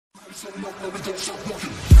friends,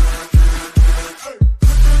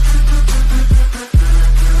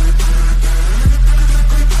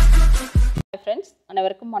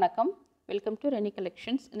 அனைவருக்கும் வணக்கம். Welcome to Rennie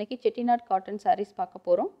collections. இன்னைக்கு செட்டிநாட் காட்டன் sarees பார்க்க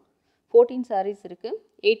போறோம். 14 sarees இருக்கு.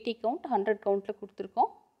 80 கவுண்ட் 100 கவுண்ட்ல கொடுத்திருக்கோம்.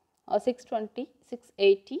 620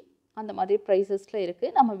 680 அந்த மாதிரி பிரைसेसல இருக்கு.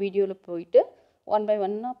 நம்ம வீடியோல போயிட்டு ஒன் பை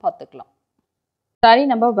ஒன்னா பார்த்துக்கலாம். saree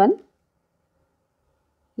number 1.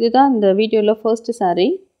 இதுதான் இந்த வீடியோல first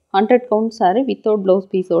saree. 100 count saree without blouse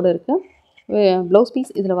பீஸோட இருக்கு. ப்ளவுஸ் பீஸ்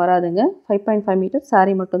இதுல வராதுங்க. 5.5 மீட்டர்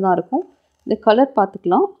saree மட்டும் தான் இருக்கும். இந்த கலர்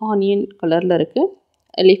பார்த்துக்கலாம். ஆனியன் கலரில் இருக்குது.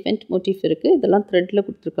 எலிஃபெண்ட் மோட்டிஃப் இருக்குது. இதெல்லாம் த்ரெட்டில்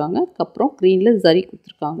கொடுத்துருக்காங்க. அதுக்கப்புறம் க்ரீனில் ஜரி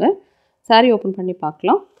கொடுத்துருக்காங்க. சாரீ ஓப்பன் பண்ணி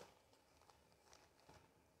பார்க்கலாம்.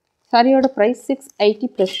 சாரியோட price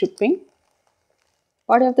 680 plus shipping.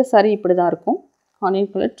 Body of the sari இப்படி தான் இருக்கும்.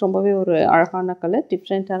 ஆனியன் கலர் ரொம்பவே ஒரு அழகான கலர்,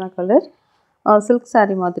 டிஃப்ரெண்ட்டான கலர். சில்க்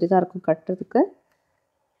சாரீ மாதிரி தான் இருக்கும் கட்டுறதுக்கு.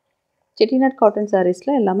 செட்டிநாட் காட்டன்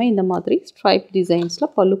சாரீஸில் எல்லாமே இந்த மாதிரி ஸ்ட்ரைப்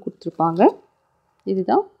டிசைன்ஸில் பல்லு கொடுத்துருப்பாங்க.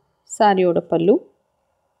 இதுதான் சாரியோட பல்லு.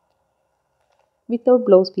 Without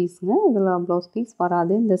blouse பீஸுங்க. இதெல்லாம் ப்ளவுஸ் பீஸ்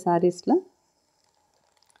வராது இந்த சாரீஸில்.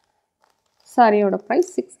 சாரியோட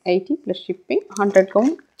price 680 plus shipping. 100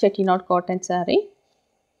 count Chettinad cotton sari.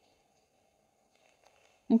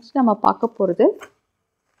 Next நம்ம பார்க்க போகிறது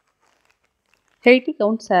 80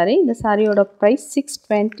 கவுண்ட் சாரீ. இந்த சாரியோட ப்ரைஸ்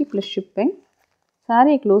 620 ப்ளஸ் ஷிப்பிங்.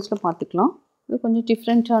 சாரியை க்ளோஸில் பார்த்துக்கலாம். இது கொஞ்சம்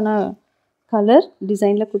டிஃப்ரெண்ட்டான கலர்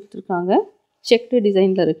டிசைனில் கொடுத்துருக்காங்க. செக்டு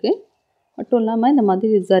டிசைனில் இருக்குது. மட்டும் இல்லாமல் இந்த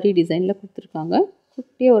மாதிரி ஜரி டிசைனில் கொடுத்துருக்காங்க.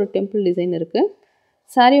 குட்டியாக ஒரு டெம்பிள் டிசைன் இருக்குது.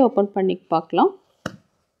 சாரீ ஓப்பன் பண்ணி பார்க்கலாம்.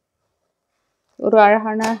 ஒரு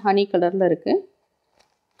அழகான ஹனி கலரில் இருக்குது.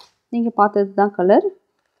 நீங்கள் பார்த்தது தான் colour.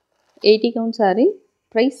 80 count sari.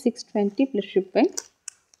 Price 620 plus shipping.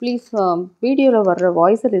 Please வீடியோவில் வர்ற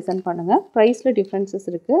வாய்ஸை லிசன் பண்ணுங்கள். ப்ரைஸில் டிஃப்ரென்சஸ்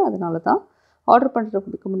இருக்குது. அதனால தான் ஆர்டர்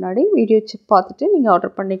பண்ணுறதுக்கு முன்னாடி வீடியோ செக் பார்த்துட்டு நீங்கள்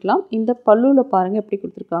ஆர்டர் பண்ணிக்கலாம். இந்த பல்லுவில் பாருங்கள் எப்படி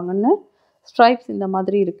கொடுத்துருக்காங்கன்னு. ஸ்ட்ரைப்ஸ் இந்த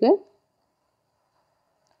மாதிரி இருக்குது.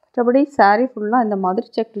 மற்றபடி சாரீ ஃபுல்லாக இந்த மாதிரி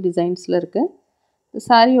செக்டு டிசைன்ஸில் இருக்குது. இந்த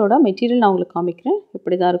சாரியோட மெட்டீரியல் நான் உங்களுக்கு காமிக்கிறேன்.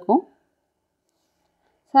 இப்படி தான் இருக்கும்.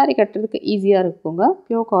 சாரீ கட்டுறதுக்கு ஈஸியாக இருக்குங்க.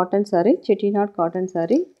 Pure cotton sari, Chettinad cotton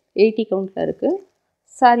sari. 80 கவுண்ட்டில் இருக்குது.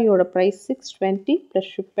 சாரியோட price 620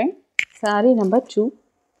 plus shipping. Sari number 2.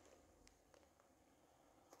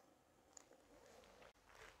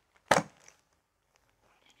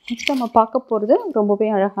 Next நம்ம பார்க்க போகிறது ரொம்பவே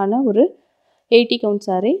அழகான ஒரு 80 கவுண்ட்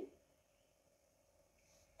சாரீ.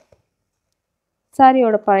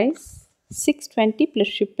 சாரியோட ப்ரைஸ் 620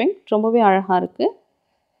 ப்ளஸ் ஷிப்பிங். ரொம்பவே அழகாக இருக்குது.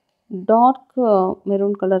 டார்க்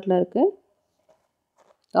மெரூன் கலரில் இருக்குது.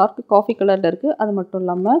 டார்க் காஃபி கலரில் இருக்குது. அது மட்டும்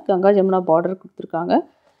இல்லாமல் கங்கா ஜமுனா பார்டர் கொடுத்துருக்காங்க.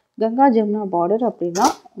 கங்கா ஜமுனா பார்டர் அப்படின்னா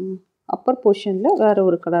அப்பர் போர்ஷனில் வேறு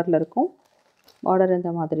ஒரு கலரில் இருக்கும். பார்டர்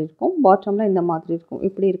இந்த மாதிரி இருக்கும். பாட்டமில் இந்த மாதிரி இருக்கும்.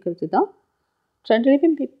 இப்படி இருக்கிறது தான்.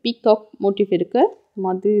 ட்ரெண்ட்லேயும் பீகாக் மோட்டிவ் இருக்குது. இந்த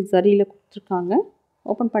மாதிரி ஜரியில் கொடுத்துருக்காங்க.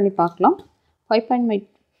 ஓப்பன் பண்ணி பார்க்கலாம்.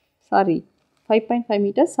 5.5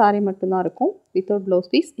 மீட்டர் சாரீ மட்டும்தான் இருக்கும். Without blouse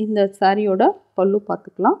piece. இந்த சாரியோட பல்லு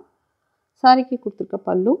பார்த்துக்கலாம். சாரிக்கு கொடுத்துருக்க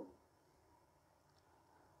பல்லு.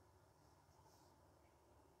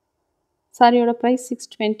 சாரியோட price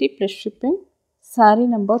 620 plus shipping. Sari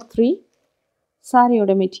number 3.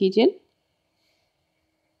 சாரியோட மெட்டீரியல்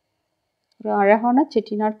ஒரு அழகான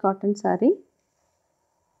செட்டிநாட் காட்டன் சாரீ.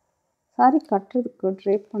 சாரீ கட்டுறதுக்கு,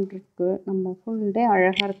 ட்ரேப் பண்ணுறதுக்கு நம்ம ஃபுல் டே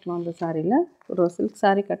அழகாக இருக்கலாம். அந்த சாரியில் ஒரு சில்க்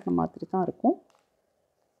சாரீ கட்டின மாதிரி தான் இருக்கும்.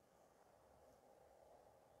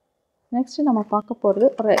 நெக்ஸ்ட்டு நம்ம பார்க்க போகிறது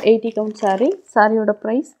ஒரு 80 கவுண்ட் சாரீ. சாரியோட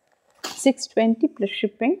ப்ரைஸ் 620 ப்ளஸ்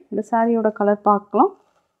ஷிப்பிங். இந்த சாரியோட கலர் பார்க்கலாம்.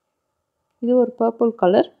 இது ஒரு பர்பிள்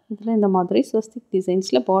கலர். இதில் இந்த மாதிரி ஸ்வஸ்திக்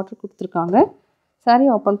டிசைன்ஸில் பார்டர் கொடுத்துருக்காங்க. சாரீ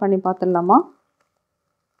ஓப்பன் பண்ணி பார்த்துடலாமா?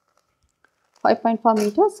 5.4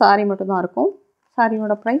 மீட்டர் சாரீ மட்டும்தான் இருக்கும்.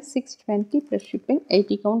 சாரியோட price 620 plus shipping.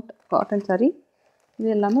 80 count cotton sari. இது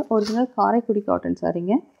எல்லாமே ஒரிஜினல் காரைக்குடி காட்டன்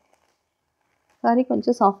சாரீங்க. சாரீ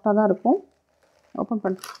கொஞ்சம் சாஃப்டாக தான் இருக்கும். ஓப்பன்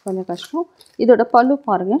பண்ணுறது கொஞ்சம் கஷ்டம். இதோட பல்லு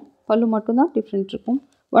பாருங்கள். பல்லு மட்டும்தான் டிஃப்ரெண்ட் இருக்கும்.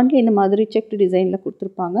 ஒன்லி இந்த மாதிரி செக்டு டிசைனில்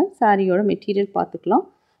கொடுத்துருப்பாங்க. சாரியோட மெட்டீரியல் பார்த்துக்கலாம்.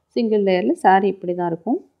 சிங்கிள் லேயரில் சாரீ இப்படி தான்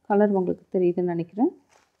இருக்கும். கலர் உங்களுக்கு தெரியுதுன்னு நினைக்கிறேன்.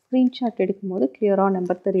 ஸ்க்ரீன்ஷாட் எடுக்கும்போது கிளியராக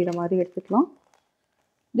நம்பர் தெரிகிற மாதிரி எடுத்துக்கலாம்.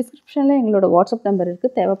 டிஸ்கிரிப்ஷனில் எங்களோட வாட்ஸ்அப் நம்பர்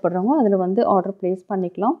இருக்குது. தேவைப்படுறவங்க அதில் வந்து ஆர்டர் ப்ளேஸ்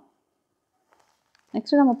பண்ணிக்கலாம்.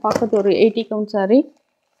 நெக்ஸ்ட்டு நம்ம பார்க்குறது ஒரு 80 கவுண்ட் சாரீ.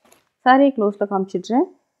 சாரியை க்ளோஸில் காமிச்சிட்றேன்.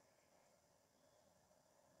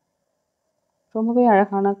 ரொம்பவே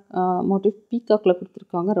அழகான மோட்டிவ் பீகாக்கில்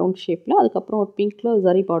கொடுத்துருக்காங்க ரவுண்ட் ஷேப்பில். அதுக்கப்புறம் ஒரு பிங்க்கில்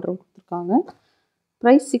ஜரி பார்டரும் கொடுத்துருக்காங்க.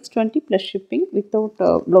 Price 620 plus shipping. Without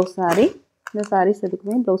blouse sari. இந்த சாரீஸ்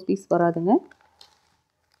எதுக்குமே ப்ளவுஸ் பீஸ் வராதுங்க.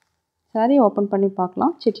 சாரீ ஓப்பன் பண்ணி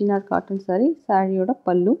பார்க்கலாம். செட்டிநாட் காட்டன் சாரீ. சாரியோட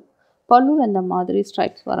பல்லு. பல்லுல இந்த மாதிரி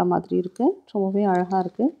ஸ்ட்ரைப்ஸ் வர மாதிரி இருக்குது. ரொம்பவே அழகாக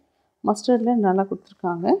இருக்குது. மஸ்டர்டில் நல்லா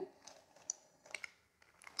கொடுத்துருக்காங்க.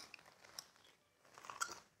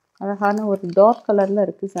 அழகான ஒரு டார்க் கலரில்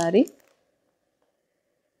இருக்குது saree.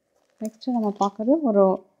 நெக்ஸ்ட்டு நம்ம பார்க்குறது ஒரு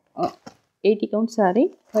 80 count saree.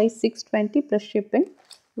 Price 620 plus shipping.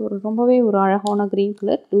 ரொம்பவே ஒரு அழகான க்ரீன்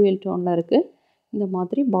கலர் டூயல் டோனில் இருக்குது. இந்த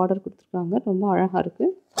மாதிரி பார்டர் கொடுத்துருக்காங்க. ரொம்ப அழகாக இருக்குது.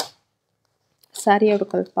 சாரியோட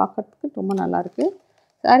கலர் பார்க்குறதுக்கு ரொம்ப நல்லாயிருக்கு.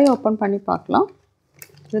 சாரீ ஓப்பன் பண்ணி பார்க்கலாம்.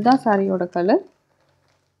 இதுதான் சாரியோட கலர்.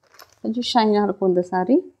 கொஞ்சம் ஷைனாக இருக்கும் இந்த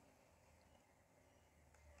சாரீ.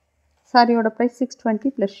 சாரியோட ப்ரைஸ் 620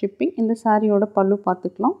 ப்ளஸ் ஷிப்பிங். இந்த சாரியோட பல்லு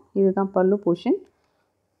பார்த்துக்கலாம். இதுதான் பல்லு போர்ஷன்.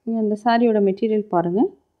 நீங்கள் இந்த சாரியோட மெட்டீரியல் பாருங்கள்.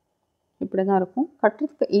 இப்படி தான் இருக்கும்.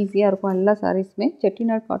 கட்டுறதுக்கு ஈஸியாக இருக்கும். எல்லா சாரீஸுமே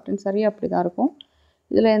செட்டிநாட் காட்டன் சாரீ அப்படி தான் இருக்கும்.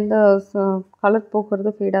 இதில் எந்த கலர்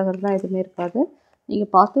போக்குறது ஃபேட் ஆகிறதுலாம் எதுவுமே இருக்காது.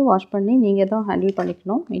 நீங்கள் பார்த்து வாஷ் பண்ணி நீங்கள் தான் ஹேண்டில்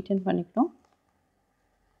பண்ணிக்கணும், மெயின்டைன் பண்ணிக்கணும்.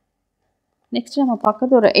 நெக்ஸ்ட் நம்ம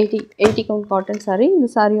பார்க்குறது ஒரு 80 கவுண்ட் காட்டன் சாரீ. இந்த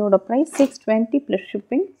சாரியோட ப்ரைஸ் 620 ப்ளஸ்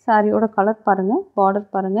ஷிப்பிங். சாரியோட கலர் பாருங்கள், பார்டர்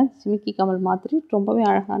பாருங்கள், சிமிக்கி கமல் மாதிரி ரொம்பவே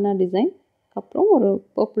அழகான டிசைன். அப்புறம் ஒரு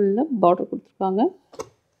பர்பிளில் பார்டர் கொடுத்துருக்காங்க.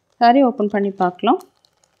 சாரீ ஓப்பன் பண்ணி பார்க்கலாம்.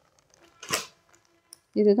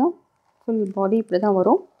 இதுதான் ஃபுல் பாடி. இப்படி தான்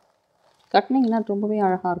வரும். கட்டினீங்கன்னா ரொம்பவே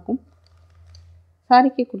அழகாக இருக்கும்.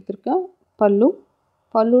 சாரீக்கு கொடுத்துருக்க பல்லு.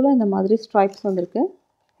 பல்லுவில் இந்த மாதிரி ஸ்ட்ரைப்ஸ் வந்திருக்கு.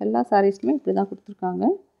 எல்லா சாரீஸ்லையுமே இப்படி தான் கொடுத்துருக்காங்க.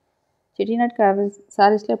 செட்டிநாட்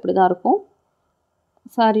சாரீஸில் இப்படி தான் இருக்கும்.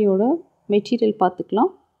 சாரியோட மெட்டீரியல்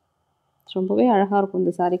பார்த்துக்கலாம். ரொம்பவே அழகாக இருக்கும்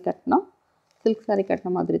இந்த சாரீ கட்டினா. சில்க் சாரீ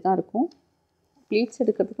கட்டின மாதிரி தான் இருக்கும். ப்ளீட்ஸ்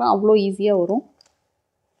எடுக்கிறதுக்குலாம் அவ்வளோ ஈஸியாக வரும்.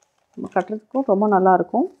 நம்ம கட்டுறதுக்கும் ரொம்ப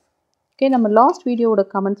நல்லாயிருக்கும். ஓகே, நம்ம லாஸ்ட் வீடியோவோட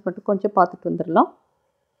கமெண்ட்ஸ் மட்டும் கொஞ்சம் பார்த்துட்டு வந்துடலாம்.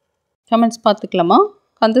 கமெண்ட்ஸ் பார்த்துக்கலாமா?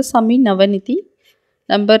 கந்தசாமி நவநிதி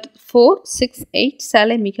நம்பர் 468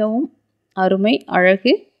 சேலை மிகவும் அருமை,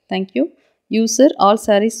 அழகு. Thank you. User all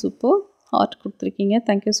saris super. Heart கொடுத்துருக்கீங்க.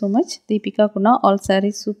 Thank you so much. Deepika Guna all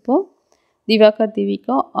saris super. Diwakar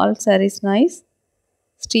Divika all saris nice.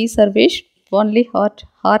 Sri Sarvesh only heart.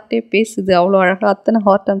 ஹார்ட்டே பேசுது, அவ்வளோ அழகாக அத்தனை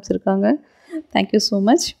ஹார்ட் அமைச்சிருக்காங்க. Thank you so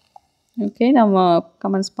much. ஓகே, நம்ம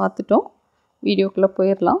கமெண்ட்ஸ் பார்த்துட்டோம். வீடியோக்குள்ளே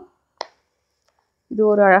போயிடலாம். இது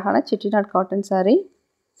ஒரு அழகான Chettinad cotton sari.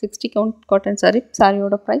 60 count cotton sari.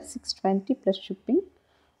 சாரியோட ப்ரைஸ் 620 ப்ளஸ் ஷிப்பிங்.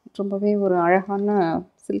 ரொம்பவே ஒரு அழகான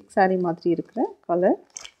சில்க் சாரீ மாதிரி இருக்கிற கலர்.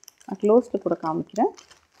 நான் க்ளோஸில் கூட காமிக்கிறேன்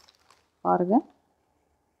பாருங்கள்.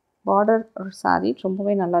 பார்டர் ஒரு சாரீ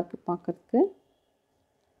ரொம்பவே நல்லாயிருக்கு பார்க்குறதுக்கு.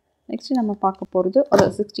 நெக்ஸ்ட்டு நம்ம பார்க்க போகிறது ஒரு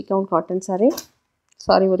 60 கவுண்ட் காட்டன் சாரீ.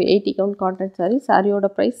 சாரி, ஒரு 80 கவுண்ட் காட்டன் சாரீ. சாரியோட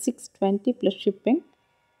price 620 plus shipping.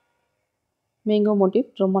 Mango motive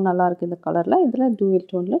ரொம்ப நல்லாயிருக்கு இந்த கலரில். இதில் டூயல்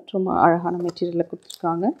டோனில் ரொம்ப அழகான மெட்டீரியலில்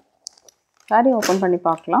கொடுத்துருக்காங்க. சாரீ ஓப்பன் பண்ணி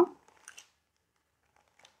பார்க்கலாம்.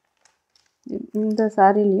 இந்த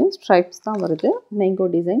சாரீலேயும் ஸ்ட்ரைப்ஸ் தான் வருது. மேங்கோ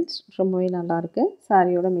டிசைன்ஸ் ரொம்பவே நல்லாயிருக்கு.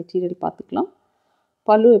 சாரியோட மெட்டீரியல் பார்த்துக்கலாம்.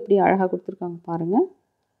 பல்லு எப்படி அழகாக கொடுத்துருக்காங்க பாருங்கள்.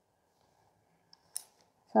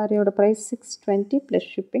 சாரியோட price 620 plus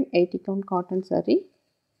shipping. 80 count cotton sari.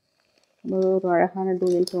 ஒரு அழகான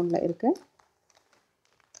டூயல் டோனில் இருக்குது.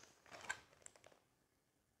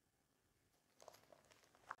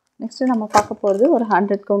 நெக்ஸ்ட்டு நம்ம பார்க்க போகிறது ஒரு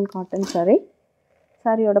 100 கவுண்ட் காட்டன் சாரீ.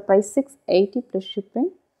 சாரியோட price 680 plus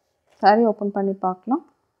shipping. Sari open பண்ணி பார்க்கலாம்.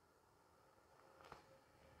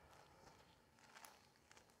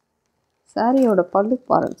 சாரியோட பல்லு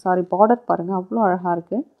பாருங்கள், பார்டர் பாருங்கள், அவ்வளோ அழகாக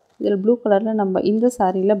இருக்குது. இதில் ப்ளூ கலரில் நம்ம இந்த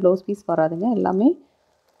சாரியில் ப்ளவுஸ் பீஸ் வராதுங்க, எல்லாமே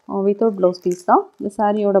வித்தவுட் ப்ளவுஸ் பீஸ் தான். இந்த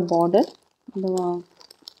சாரியோட பார்டர் இந்த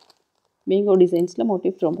மேங்கோ டிசைன்ஸில்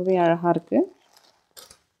மோட்டிவ் ரொம்பவே அழகாக இருக்குது.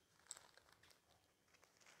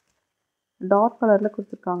 டார்க் கலரில்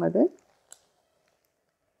கொடுத்துருக்காங்க. இது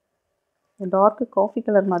டார்க்கு காஃபி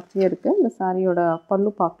கலர் மாதிரியே இருக்குது. இந்த சாரியோட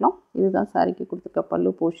பல்லு பார்க்கலாம். இதுதான் சாரிக்கு கொடுத்துருக்க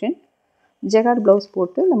பல்லு போர்ஷன். ஜெகார்ட் ப்ளவுஸ்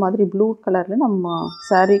போட்டு இந்த மாதிரி ப்ளூ கலரில் நம்ம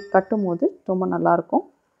சாரீ கட்டும் போது ரொம்ப நல்லாயிருக்கும்.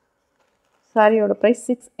 சாரியோட ப்ரைஸ்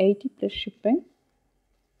 680 ப்ளஸ் ஷிப்பிங்.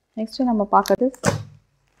 நெக்ஸ்ட்டு நம்ம பார்க்குறது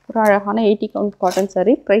ஒரு அழகான 80 count cotton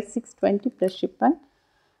sari. Price 620 plus shipping.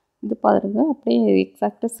 இது பாருங்கள், அப்படியே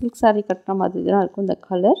எக்ஸாக்டாக சில்க் சாரீ கட்டுற மாதிரி தான் இருக்கும் இந்த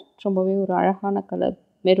கலர். ரொம்பவே ஒரு அழகான கலர்,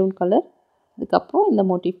 மெரூன் கலர். அதுக்கப்புறம் இந்த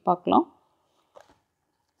மோட்டிவ் பார்க்கலாம்.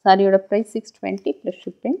 சாரியோட price 620 plus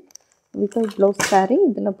shipping. Without blouse sari.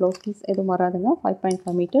 இதில் ப்ளவுஸ் பீஸ் எதுவும் வராதுங்க.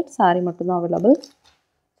 5.5 மீட்டர் சாரீ மட்டும்தான் அவைலபிள்.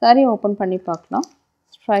 சாரீ ஓப்பன் பண்ணி பார்க்கலாம்.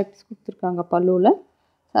 ஸ்ட்ரைப்ஸ் கொடுத்துருக்காங்க பல்லுவில்.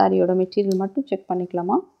 சாரியோட மெட்டீரியல் மட்டும் செக்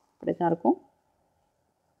பண்ணிக்கலாமா? இப்படி தான் இருக்கும்.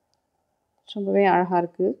 ரொம்பவே அழகாக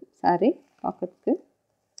இருக்குது சாரீ பார்க்கறதுக்கு.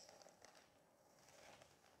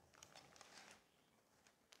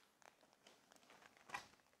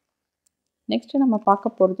 நெக்ஸ்ட்டு நம்ம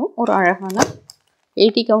பார்க்க போகிறதும் ஒரு அழகான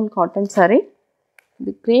 80 கவுண்ட் காட்டன் சாரீ.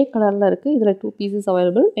 இது கிரே கலரில் இருக்குது. இதில் 2 பீசஸ்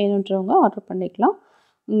அவைலபிள். வேணுன்றவங்க ஆர்டர் பண்ணிக்கலாம்.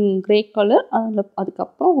 கிரே கலர்,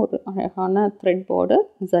 அதுக்கப்புறம் ஒரு அழகான thread border,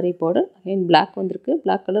 zari border, again black வந்திருக்கு.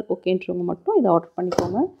 பிளாக் கலர் ஓகேன்றவங்க மட்டும் இதை ஆர்டர்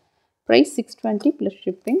பண்ணிக்கோங்க. Price 620 plus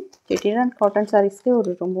shipping. Chettinad cotton சாரீஸ்க்கே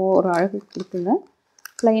ஒரு அழகு இருக்குங்க.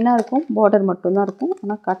 ப்ளைனாக இருக்கும், பார்டர் மட்டும்தான் இருக்கும்.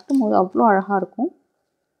 ஆனால் கட்டும் போது அவ்வளோ அழகாக இருக்கும்.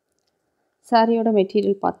 சாரியோட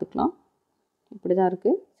மெட்டீரியல் பார்த்துக்கலாம். இப்படி தான்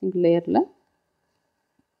இருக்குது சிங்கிள் லேயரில்.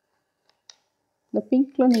 இந்த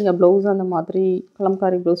பிங்க்கில் நீங்கள் ப்ளவுஸ் அந்த மாதிரி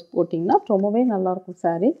கலம்காரி ப்ளவுஸ் போட்டிங்கன்னா ரொம்பவே நல்லாயிருக்கும்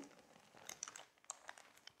சாரீ.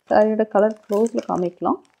 சாரியோட கலர் க்ளோஸில்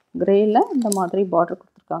காமிக்கலாம். கிரேயில் இந்த மாதிரி பார்டர்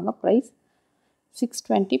கொடுத்துருக்காங்க. Price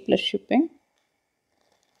 620 plus shipping.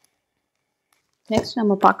 நெக்ஸ்ட்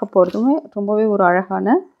நம்ம பார்க்க போகிறதுமே ரொம்பவே ஒரு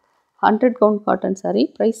அழகான 100 count cotton sari.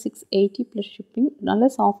 Price 680 plus shipping. நல்லா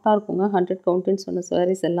சாஃப்டாக இருக்குங்க 100 கவுண்ட்டுன்னு சொன்ன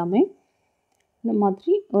சாரீஸ் எல்லாமே. இந்த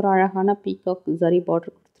மாதிரி ஒரு அழகான பீகாக் ஜரி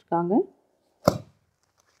பார்டர் கொடுத்துருக்காங்க.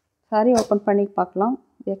 சாரீ ஓப்பன் பண்ணி பார்க்கலாம்.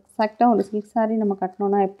 எக்ஸாக்டாக ஒரு சில்க் சாரீ நம்ம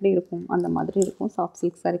கட்டினோன்னா எப்படி இருக்கும் அந்த மாதிரி இருக்கும். சாஃப்ட்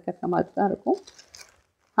சில்க் சாரீ கட்டின மாதிரி தான் இருக்கும்.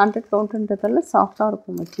 100 கவுண்ட்டுன்றதால சாஃப்டாக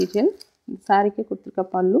இருக்கும் மெட்டீரியல். இந்த சாரீக்கு கொடுத்துருக்க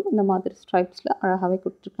பல்லு இந்த மாதிரி ஸ்ட்ரைப்ஸில் அழகாகவே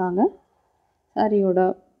கொடுத்துருக்காங்க. சாரியோட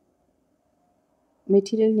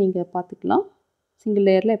மெட்டீரியல் நீங்கள் பார்த்துக்கலாம். சிங்கிள்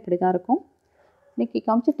லேயரில் எப்படி தான் இருக்கும். இன்றைக்கி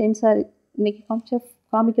காமிச்ச 10 சாரீ, இன்றைக்கி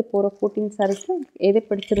காமிக்க போகிற 14 சாரீஸில் எது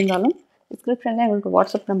பிடிச்சிருந்தாலும் டிஸ்கிரிப்ஷனில் எங்களுக்கு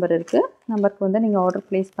வாட்ஸ்அப் நம்பர் இருக்குது. நம்பருக்கு வந்து நீங்கள் ஆர்டர்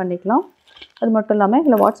ப்ளேஸ் பண்ணிக்கலாம். அது மட்டும் இல்லாமல்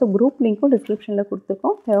எங்களை வாட்ஸ்அப் குரூப் லிங்க்கும் டிஸ்கிரிப்ஷனில்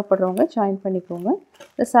கொடுத்துருக்கோம். தேவைப்படுறவங்க ஜாயின் பண்ணிக்கோங்க.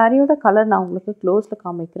 இந்த சாரியோட கலர் நான் உங்களுக்கு க்ளோஸில்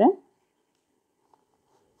காமிக்கிறேன்.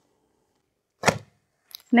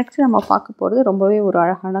 நெக்ஸ்ட் நம்ம பார்க்க போகிறது ரொம்பவே ஒரு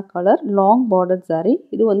அழகான கலர், லாங் பார்டர் சாரீ.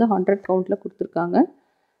 இது வந்து 100 கவுண்ட்டில் கொடுத்துருக்காங்க.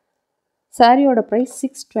 சாரியோட ப்ரைஸ்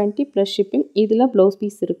 620 ப்ளஸ் ஷிப்பிங். இதில் ப்ளவுஸ்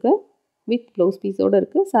பீஸ் இருக்குது, வித் ப்ளவுஸ் பீஸோடு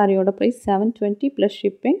இருக்குது. சாரியோட price 720 plus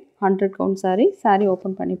shipping. 100 count sari. Sari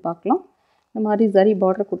open பண்ணி பார்க்கலாம். இந்த மாதிரி ஜரி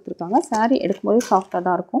பார்டர் கொடுத்துருக்காங்க. சாரீ எடுக்கும்போது சாஃப்டாக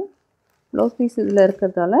தான் இருக்கும். ப்ளவுஸ் பீஸ் இதில்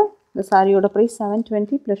இருக்கிறதால இந்த சாரியோட price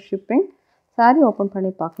 720 plus shipping. Sari open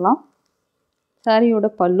பண்ணி பார்க்கலாம். சாரியோட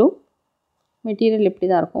பல்லு மெட்டீரியல் இப்படி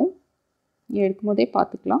தான் இருக்கும். எடுக்கும்போதே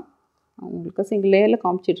பார்த்துக்கலாம். உங்களுக்கு சிங்கிள் லேயரில்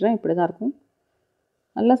காமிச்சிடுறேன். இப்படி தான் இருக்கும்.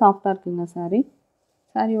 நல்லா சாஃப்டாக இருக்குங்க சாரீ.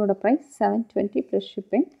 சாரியோட ப்ரைஸ் 720 ப்ளஸ்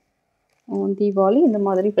ஷிப்பிங். தீபாவளி இந்த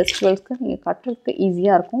மாதிரி ஃபெஸ்டிவல்ஸ்க்கு நீங்கள் கட்டுறதுக்கு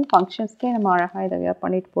ஈஸியாக இருக்கும். ஃபங்க்ஷன்ஸ்க்கே நம்ம அழகாக இதை வேர்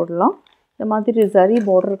பண்ணிட்டு போடலாம். இந்த மாதிரி ஜரி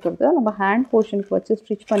பார்டர் இருக்கிறது நம்ம ஹேண்ட் போர்ஷனுக்கு வச்சு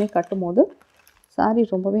ஸ்டிச் பண்ணி கட்டும் போது சாரீ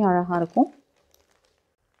ரொம்பவே அழகாக இருக்கும்.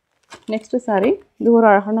 நெக்ஸ்ட்டு சாரீ, இது ஒரு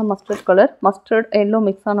அழகான mustard colour, mustard yellow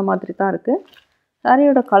mix ஆன மாதிரி தான் இருக்குது.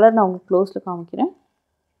 சாரியோட கலர் நான் உங்களுக்கு க்ளோஸில் காமிக்கிறேன்.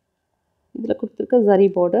 இதில் கொடுத்துருக்க zari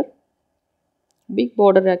border, big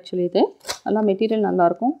border actually இது. நல்லா மெட்டீரியல்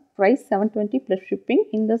நல்லாயிருக்கும். Price 720 plus shipping.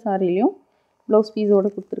 இந்த சாரிலையும் ப்ளவுஸ்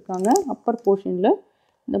பீஸோடு கொடுத்துருக்காங்க. அப்பர் போர்ஷனில்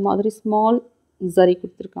இந்த மாதிரி ஸ்மால் ஜரி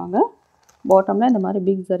கொடுத்துருக்காங்க. பாட்டமில் இந்த மாதிரி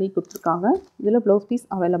பிக் ஜரி கொடுத்துருக்காங்க. இதில் ப்ளவுஸ் பீஸ்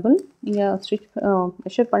அவைலபிள். நீங்கள்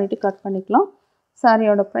மெஷர் பண்ணிவிட்டு கட் பண்ணிக்கலாம்.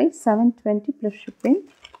 சாரியோட ப்ரைஸ் 720 ப்ளஸ் ஷிப்பிங்.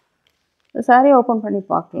 சாரியை ஓப்பன் பண்ணி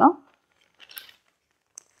பார்க்கலாம்.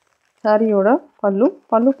 சாரியோட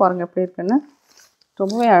பல்லு பாருங்கள் எப்படி இருக்குன்னு.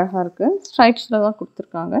 ரொம்பவே அழகாக இருக்குது. ஸ்ட்ரைப்ஸில் தான்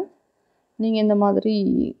கொடுத்துருக்காங்க. நீங்கள் இந்த மாதிரி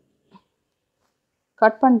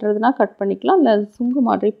கட் பண்ணுறதுனா கட் பண்ணிக்கலாம், இல்லை சுங்கு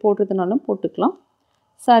மாதிரி போடுறதுனாலும் போட்டுக்கலாம்.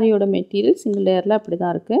 சாரியோட மெட்டீரியல் சிங்கிள் லேயரில் அப்படி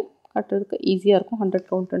தான் இருக்குது. கட்டுறதுக்கு ஈஸியாக இருக்கும் 100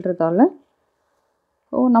 கவுண்ட்டுன்றதால.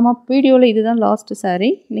 நம்ம வீடியோவில் இதுதான் லாஸ்ட்டு சாரீ.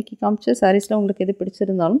 இன்றைக்கி காமிச்ச சாரீஸில் உங்களுக்கு எது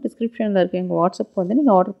பிடிச்சிருந்தாலும் டிஸ்கிரிப்ஷனில் இருக்குது எங்கள் வாட்ஸ்அப் வந்து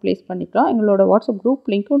நீங்கள் ஆர்டர் ப்ளேஸ் பண்ணிக்கலாம். எங்களோட வாட்ஸ்அப் குரூப்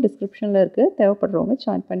லிங்க்கும் டிஸ்கிரிப்ஷனில் இருக்குது. தேவைப்படுறவங்க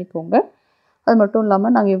ஜாயின் பண்ணிக்கோங்க. அது மட்டும்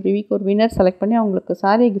இல்லாமல் நாங்கள் எவ்ரி வீக் ஒரு வின்னர் செலக்ட் பண்ணி அவங்களுக்கு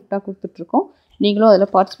சாரீ கிஃப்டாக கொடுத்துட்ருக்கோம். நீங்களும்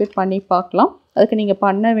அதில் பார்ட்டிசிபேட் பண்ணி பார்க்கலாம். அதுக்கு நீங்கள்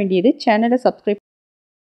பண்ண வேண்டியது சேனலை சப்ஸ்கிரைப்